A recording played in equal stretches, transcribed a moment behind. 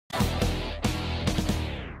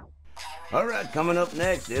Alright, coming up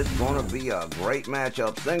next, it's going to be a great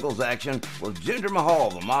matchup singles action with Jinder Mahal,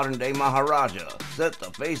 the modern day Maharaja, set to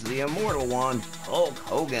face the immortal one, Hulk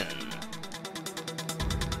Hogan.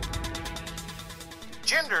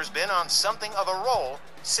 Jinder's been on something of a roll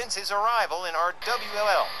since his arrival in our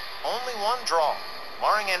WLL. Only one draw,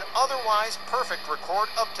 marring an otherwise perfect record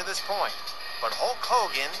up to this point. But Hulk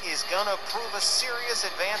Hogan is gonna prove a serious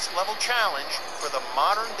advanced level challenge for the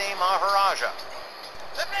modern day Maharaja.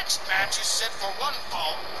 The next match is set for one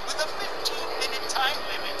fall with a 15-minute time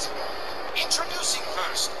limit. Introducing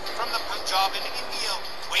first, from the Punjab in India,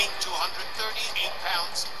 weighing 238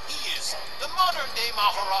 pounds, he is the modern-day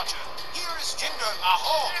Maharaja. Here is Jinder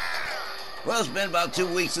Mahal. Well, it's been about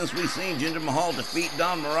 2 weeks since we've seen Jinder Mahal defeat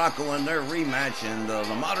Don Morocco in their rematch, and the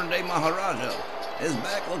modern-day Maharaja is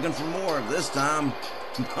back looking for more, this time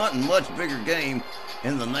hunting much bigger game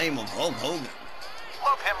in the name of Hulk Hogan.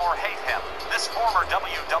 Love him or hate him, this former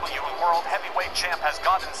WWE World Heavyweight Champ has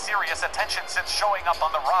gotten serious attention since showing up on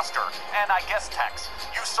the roster. And I guess, Tex,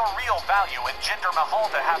 you saw real value in Jinder Mahal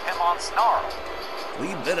to have him on Snarl. Well,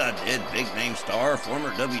 you bet I did, big name star, former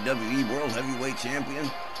WWE World Heavyweight Champion.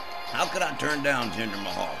 How could I turn down Jinder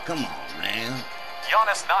Mahal? Come on, man.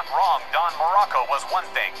 Giannis not wrong, Don Morocco was one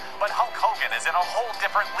thing, but Hulk Hogan is in a whole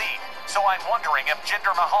different league. So I'm wondering if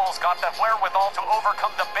Jinder Mahal's got the wherewithal to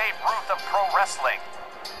overcome the Babe Ruth of pro wrestling.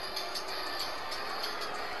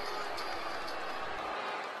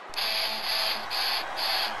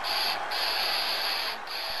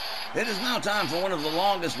 It is now time for one of the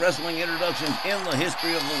longest wrestling introductions in the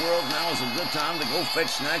history of the world. Now is a good time to go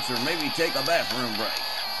fetch snacks or maybe take a bathroom break.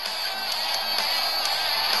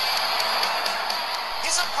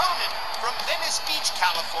 His opponent from Venice Beach,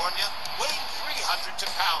 California, weighing 300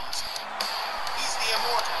 pounds. He's the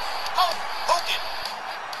immortal Hulk Hogan.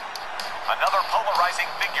 Another polarizing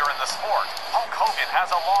figure in the sport, Hulk Hogan has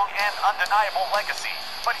a long and undeniable legacy,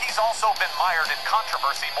 but he's also been mired in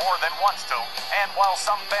controversy more than once too, and while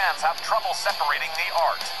some fans have trouble separating the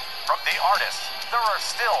art from the artist, there are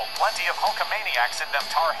still plenty of Hulkamaniacs in them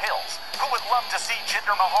Tar Heels who would love to see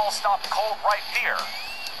Jinder Mahal stop cold right here.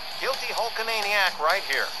 Guilty Hulkamaniac right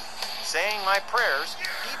here, saying my prayers,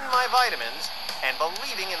 eating my vitamins, and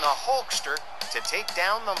believing in the Hulkster to take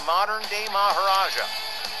down the modern-day Maharaja.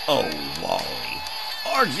 Oh, Wally.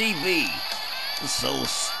 RGB. So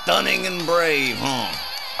stunning and brave, huh?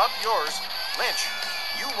 Up yours, Lynch.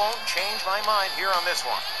 You won't change my mind here on this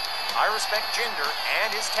one. I respect Jinder and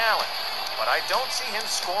his talent, but I don't see him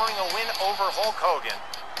scoring a win over Hulk Hogan.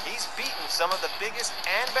 He's beaten some of the biggest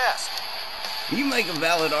and best. You make a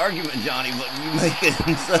valid argument, Johnny, but you make it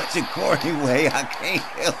in such a corny way, I can't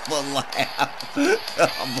help but laugh.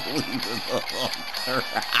 Unbelievable.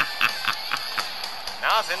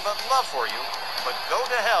 Nothing but love for you, but go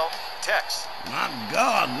to hell, Tex. My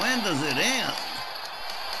God, when does it end?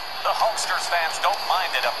 The Hulksters fans don't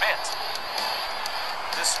mind it a bit.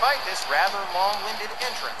 Despite this rather long-winded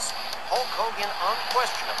entrance, Hulk Hogan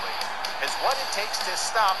unquestionably has what it takes to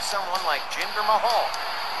stop someone like Jinder Mahal.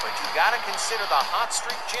 But you gotta consider the hot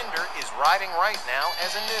streak Jinder is riding right now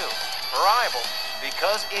as a new variable,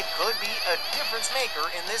 because it could be a difference maker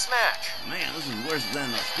in this match. Man, this is worse than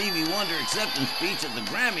a Stevie Wonder acceptance speech at the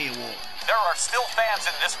Grammy Awards. There are still fans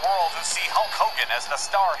in this world who see Hulk Hogan as the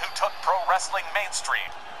star who took pro wrestling mainstream.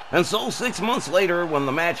 And so 6 months later, when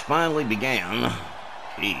the match finally began,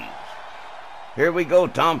 geez. Here we go,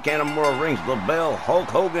 Tom Canamora rings the bell. Hulk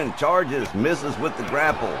Hogan charges, misses with the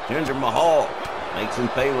grapple. Jinder Mahal makes him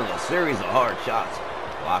pay with a series of hard shots.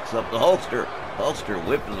 Locks up the Hulkster. Hulkster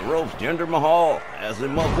whipped to the ropes. Jinder Mahal has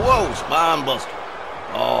him up. Whoa, spine buster.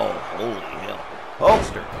 Oh, holy hell.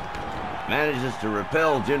 Hulkster manages to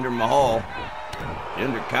repel Jinder Mahal.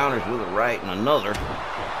 Jinder counters with a right and another.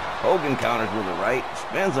 Hogan counters with a right,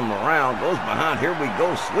 spins him around, goes behind. Here we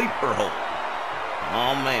go, sleeper hold.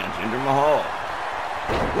 Oh man, Jinder Mahal.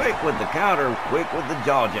 Quick with the counter, quick with the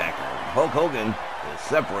jawjacker. Hulk Hogan is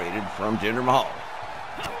separated from Jinder Mahal.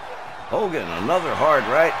 Hogan, another hard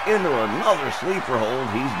right into another sleeper hold.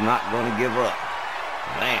 He's not going to give up.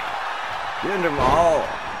 Man, Jinder Mahal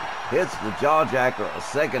hits the jawjacker a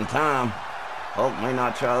second time. Hulk may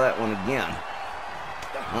not try that one again.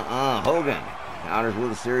 Hogan counters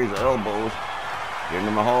with a series of elbows.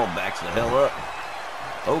 Jinder Mahal backs the hell up.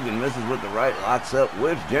 Hogan misses with the right, locks up,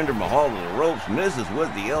 whips Jinder Mahal to the ropes, misses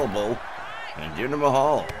with the elbow. And Jinder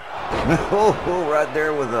Mahal, right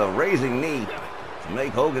there with a raising knee to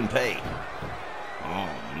make Hogan pay. Oh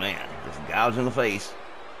man, just gouge in the face.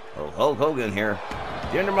 Oh, Hulk Hogan here.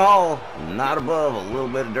 Jinder Mahal, not above a little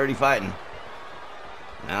bit of dirty fighting.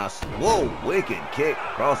 Now, whoa, wicked kick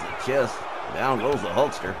across the chest. Down goes the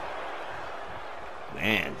Hulkster.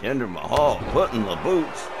 Man, Jinder Mahal putting the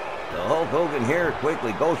boots. The Hulk Hogan here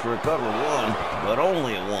quickly goes for a cover one, but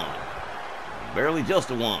only a one. Barely just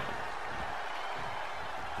a one.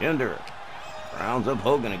 Jinder rounds up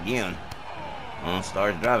Hogan again.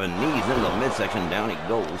 Starts driving knees into the midsection. Down he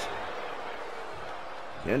goes.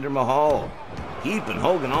 Jinder Mahal keeping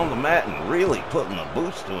Hogan on the mat and really putting the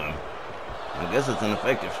boots to him. I guess it's an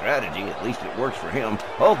effective strategy. At least it works for him.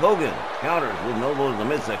 Hulk Hogan counters with an elbow to the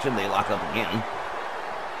midsection. They lock up again.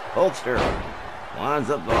 Hulkster lines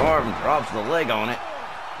up the arm, drops the leg on it.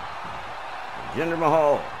 Jinder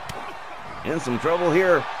Mahal in some trouble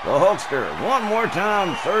here. The Hulkster one more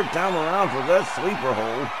time, third time around for that sleeper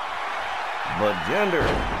hold. But Jinder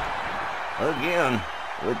again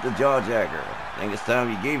with the jawjacker. I think it's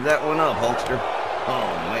time you gave that one up, Hulkster.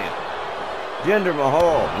 Oh man. Jinder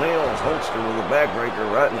Mahal nails Hulkster with a backbreaker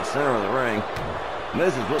right in the center of the ring.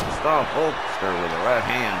 Misses with the stomp. Hulkster with the right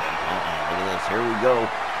hand. Look at this. Here we go.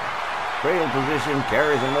 Cradle position,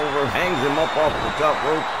 carries him over, hangs him up off the top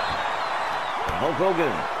rope. And Hulk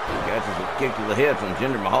Hogan catches a kick to the head from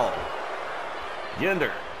Jinder Mahal.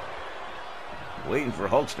 Jinder waiting for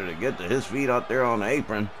Hulkster to get to his feet out there on the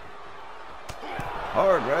apron.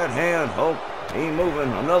 Hard right hand, Hulk ain't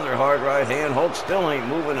moving. Another hard right hand, Hulk still ain't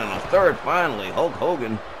moving. And a third finally, Hulk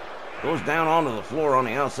Hogan goes down onto the floor on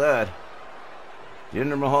the outside.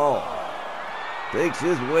 Jinder Mahal takes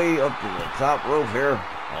his way up to the top rope here.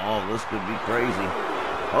 Oh, this could be crazy.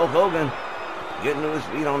 Hulk Hogan getting to his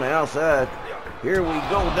feet on the outside. Here we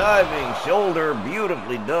go, diving shoulder,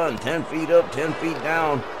 beautifully done. 10 feet up, 10 feet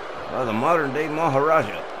down by the modern-day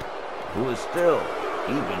Maharaja, who is still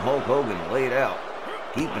keeping Hulk Hogan laid out,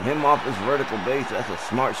 keeping him off his vertical base. That's a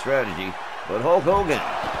smart strategy. But Hulk Hogan,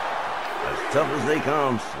 as tough as they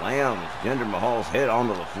come, slams Jinder Mahal's head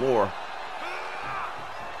onto the floor.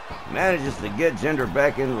 Manages to get Jinder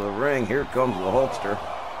back into the ring. Here comes the Hulkster.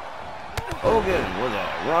 Hogan with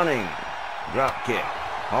a running drop kick.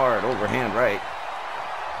 Hard overhand right.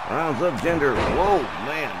 Rounds up Jinder. Whoa,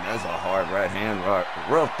 man, that's a hard right hand.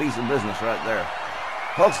 Rough piece of business right there.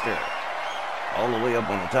 Hulkster all the way up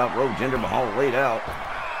on the top rope. Jinder Mahal laid out.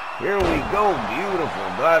 Here we go. Beautiful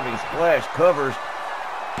diving splash. Covers.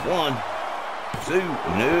 1, 2,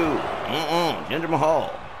 no. Jinder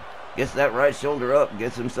Mahal gets that right shoulder up.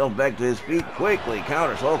 Gets himself back to his feet. Quickly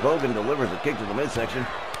counters Hulk Hogan. Delivers a kick to the midsection.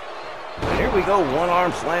 And here we go. One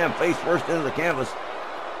arm slam. Face first into the canvas.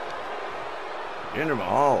 Jinder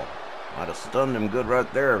Mahal might have stunned him good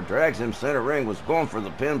right there. Drags him center ring. Was going for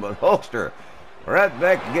the pin, but Hulkster right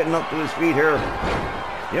back to getting up to his feet here.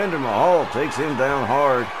 Jinder Mahal takes him down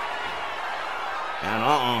hard.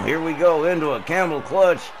 And here we go into a camel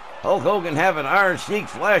clutch. Hulk Hogan having Iron Sheik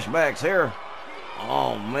flashbacks here.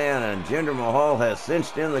 Oh man, and Jinder Mahal has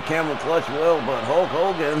cinched in the camel clutch well, but Hulk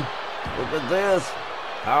Hogan, look at this,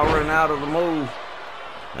 powering out of the move.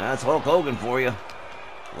 That's Hulk Hogan for you.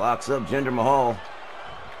 Locks up Jinder Mahal.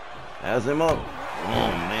 Has him up.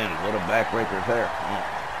 Oh man, what a backbreaker there.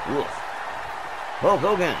 Oh, Hulk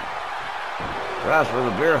Hogan tries for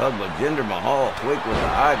the bear hug, but Jinder Mahal quick with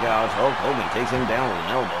the eye gouge. Hulk Hogan takes him down with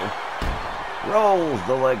an elbow. Rolls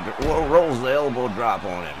the elbow drop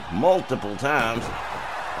on him multiple times.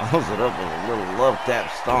 Follows it up with a little love tap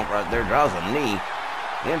stomp right there. Draws a knee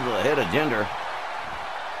into the head of Jinder.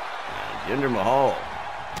 And Jinder Mahal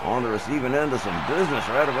on the receiving end of some business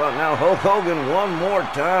right about now. Hulk Hogan one more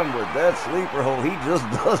time with that sleeper hold. He just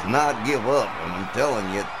does not give up. And I'm telling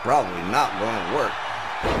you, it's probably not going to work.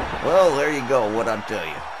 Well, there you go, what I tell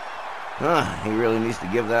you. He really needs to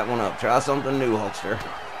give that one up. Try something new, Hulkster.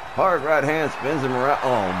 Hard right hand spins him around.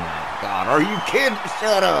 Oh, my God. Are you kidding?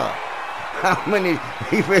 Shut up. How many?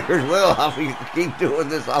 He figures, well, if we keep doing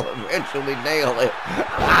this, I'll eventually nail it.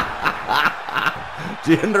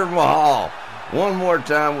 Jinder Mahal, one more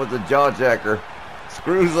time with the jawjacker.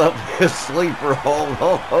 Screws up his sleeper hold.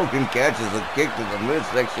 Hulk Hogan catches a kick to the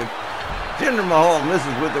midsection. Jinder Mahal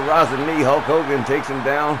misses with the rising knee. Hulk Hogan takes him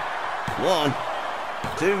down. 1,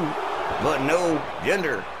 2, but no.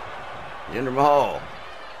 Jinder Mahal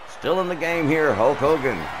still in the game here. Hulk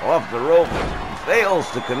Hogan off the rope. Fails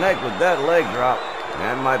to connect with that leg drop.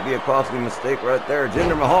 That might be a costly mistake right there.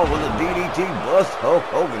 Jinder Mahal with a DDT busts Hulk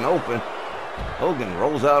Hogan open. Hogan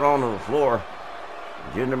rolls out onto the floor.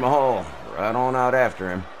 Jinder Mahal right on out after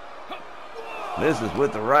him. Misses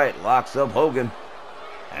with the right. Locks up Hogan.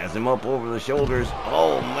 Has him up over the shoulders.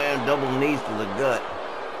 Oh, man, double knees to the gut.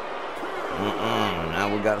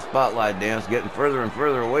 Now we got a spotlight dance getting further and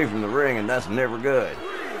further away from the ring, and that's never good.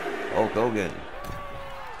 Hulk Hogan,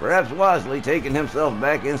 perhaps wisely, taking himself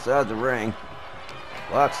back inside the ring.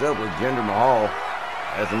 Locks up with Jinder Mahal.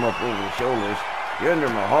 Has him up over the shoulders.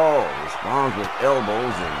 Jinder Mahal responds with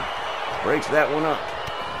elbows and breaks that one up.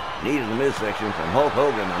 Knee to the midsection from Hulk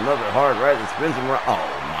Hogan. Another hard right that spins him around. Oh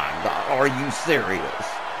my God, are you serious?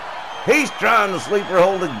 He's trying to sleeper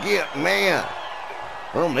hold again, man.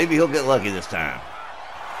 Well, maybe he'll get lucky this time.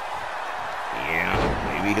 Yeah,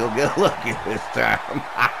 maybe he'll get lucky this time.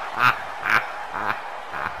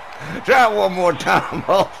 Try it one more time,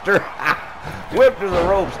 Hulkster. Whip to the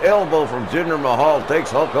ropes, elbow from Jinder Mahal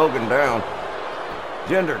takes Hulk Hogan down.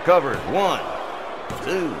 Jinder covers. 1,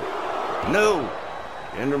 2, no.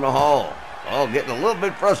 Jinder Mahal. Oh, getting a little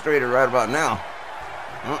bit frustrated right about now.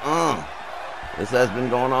 This has been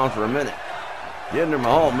going on for a minute. Jinder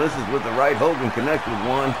Mahal misses with the right. Hogan connects with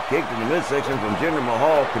one. Kick to the midsection from Jinder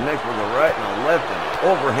Mahal. Connects with a right and a left and an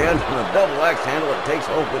overhand and a double axe handle that takes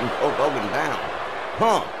Hulk Hogan down.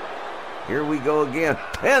 Here we go again.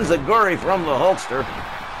 Enziguri from the Hulkster.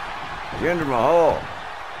 Jinder Mahal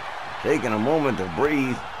taking a moment to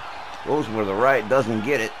breathe. Goes for the right, doesn't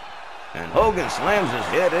get it. And Hogan slams his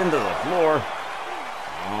head into the floor.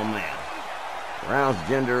 Oh, man. Rounds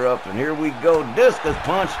Jinder up, and here we go. Discus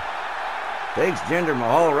punch. Takes Jinder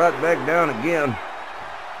Mahal right back down again.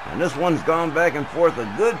 And this one's gone back and forth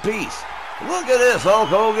a good piece. Look at this, Hulk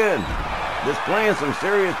Hogan. Displaying some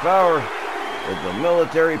serious power with the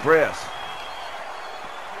military press.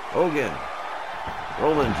 Hogan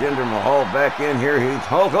rolling Jinder Mahal back in here. He's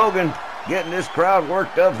Hulk Hogan getting this crowd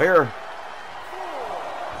worked up here.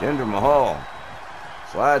 Jinder Mahal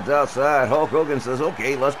slides outside. Hulk Hogan says,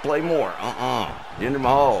 okay, let's play more. Jinder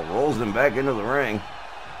Mahal rolls him back into the ring.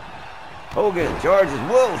 Hogan charges.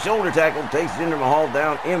 Whoa, shoulder tackle. Takes Jinder Mahal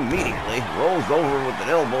down immediately. Rolls over with an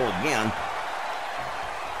elbow again.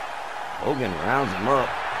 Hogan rounds him up.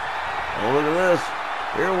 Oh, look at this.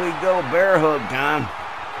 Here we go. Bear hug time.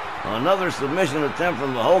 Another submission attempt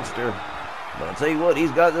from the Hulkster. But I'll tell you what,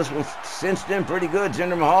 he's got this one cinched in pretty good.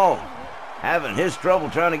 Jinder Mahal having his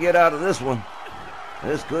trouble trying to get out of this one.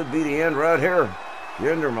 This could be the end right here.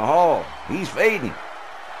 Jinder Mahal, he's fading.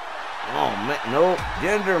 Oh, man, no.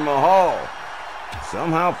 Jinder Mahal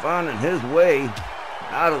somehow finding his way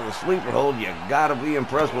out of the sleeper hold. You got to be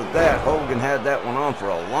impressed with that. Hogan had that one on for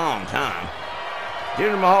a long time.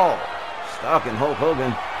 Jinder Mahal stalking Hulk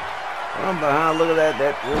Hogan. From behind, look at that.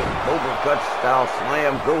 That Cobra Clutch style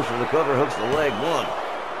slam. Goes for the cover, hooks the leg. 1,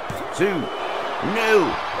 2,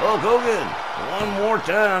 no. Hulk Hogan, one more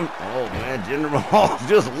time. Oh, man, Jinder Mahal's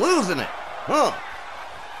just losing it.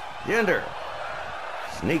 Jinder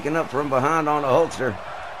sneaking up from behind on the Hulkster.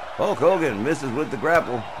 Hulk Hogan misses with the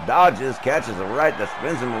grapple. Dodges, catches a right that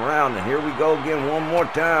spins him around. And here we go again one more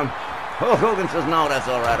time. Hulk Hogan says, no, that's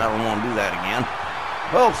all right. I don't want to do that again.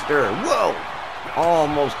 Hulkster, whoa.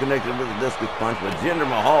 Almost connected with a discus punch, but Jinder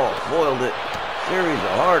Mahal foiled it. Series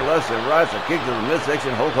of hard lefts and rights, a kick to the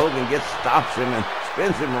midsection. Hulk Hogan stops him and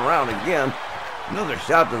spins him around again. Another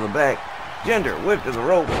shot to the back. Jinder whipped to the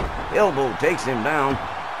rope. Elbow takes him down.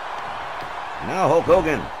 Now Hulk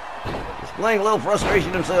Hogan displaying a little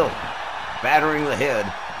frustration himself, battering the head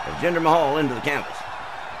of Jinder Mahal into the canvas.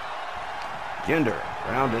 Jinder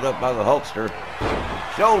rounded up by the Hulkster.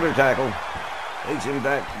 Shoulder tackle. Takes him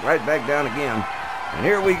right back down again. And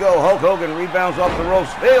here we go. Hulk Hogan rebounds off the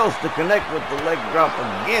ropes. Fails to connect with the leg drop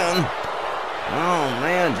again. Oh,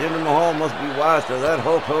 man. Jinder Mahal must be wise to that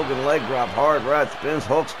Hulk Hogan leg drop. Hard right spins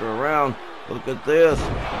Hulkster around. Look at this.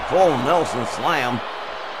 Full Nelson slam.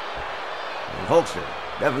 And Hulkster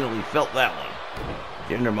definitely felt that one.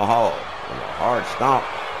 Jinder Mahal with a hard stomp.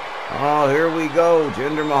 Oh, here we go.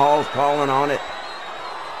 Jinder Mahal's calling on it.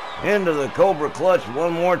 Into the Cobra Clutch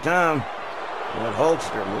one more time. But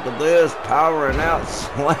Hulkster, look at this, powering out,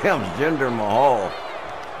 slams Jinder Mahal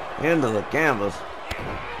into the canvas.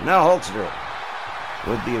 Now Hulkster,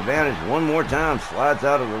 with the advantage one more time, slides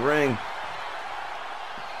out of the ring.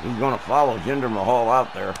 He's going to follow Jinder Mahal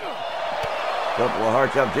out there. Couple of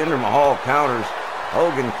hard chops. Jinder Mahal counters.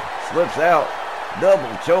 Hogan slips out.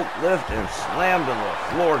 Double choke lift and slam to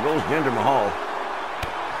the floor goes Jinder Mahal.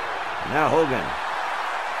 Now Hogan,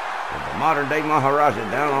 the modern day Maharaja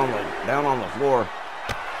down on the floor.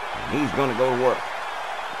 And he's going to go to work.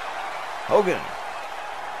 Hogan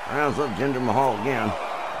rounds up Jinder Mahal again.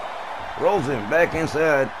 Rolls him back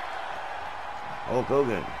inside. Hulk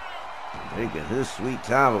Hogan taking his sweet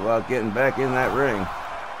time about getting back in that ring.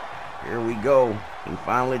 Here we go. He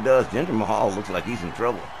finally does. Jinder Mahal looks like he's in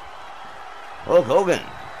trouble. Hulk Hogan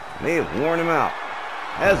may have worn him out.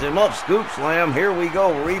 Has him up, scoop slam. Here we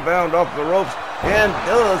go. Rebound off the ropes. And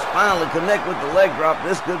does finally connect with the leg drop.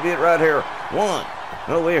 This could be it right here. 1.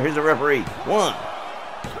 No, here's the referee. 1,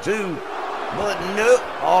 2. But no.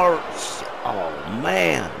 Oh,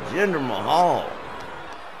 man. Jinder Mahal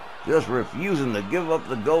just refusing to give up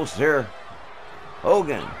the ghost here.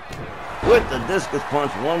 Hogan with the discus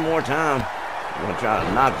punch one more time. Gonna try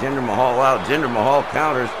to knock Jinder Mahal out. Jinder Mahal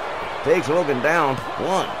counters, takes Hogan down.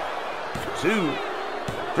 1, 2,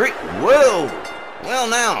 3. Whoa! Well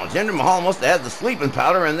now, Jinder Mahal must have had the sleeping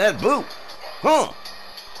powder in that boot. Huh?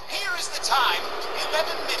 Here is the time,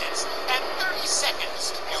 11 minutes and 30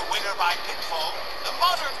 seconds. Your winner by pinfall, the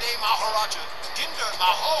modern-day Maharaja, Jinder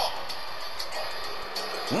Mahal.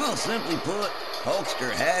 Well, simply put,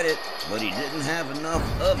 Hulkster had it, but he didn't have enough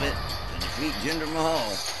of it to defeat Jinder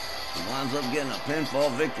Mahal. He winds up getting a pinfall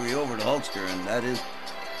victory over the Hulkster, and that is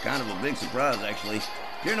kind of a big surprise, actually.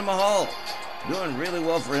 Jinder Mahal doing really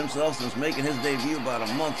well for himself since making his debut about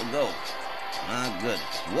a month ago. My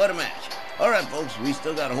goodness, what a match. All right, folks, we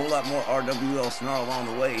still got a whole lot more RWL snarl on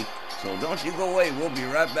the way, so don't you go away. We'll be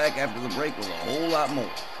right back after the break with a whole lot more.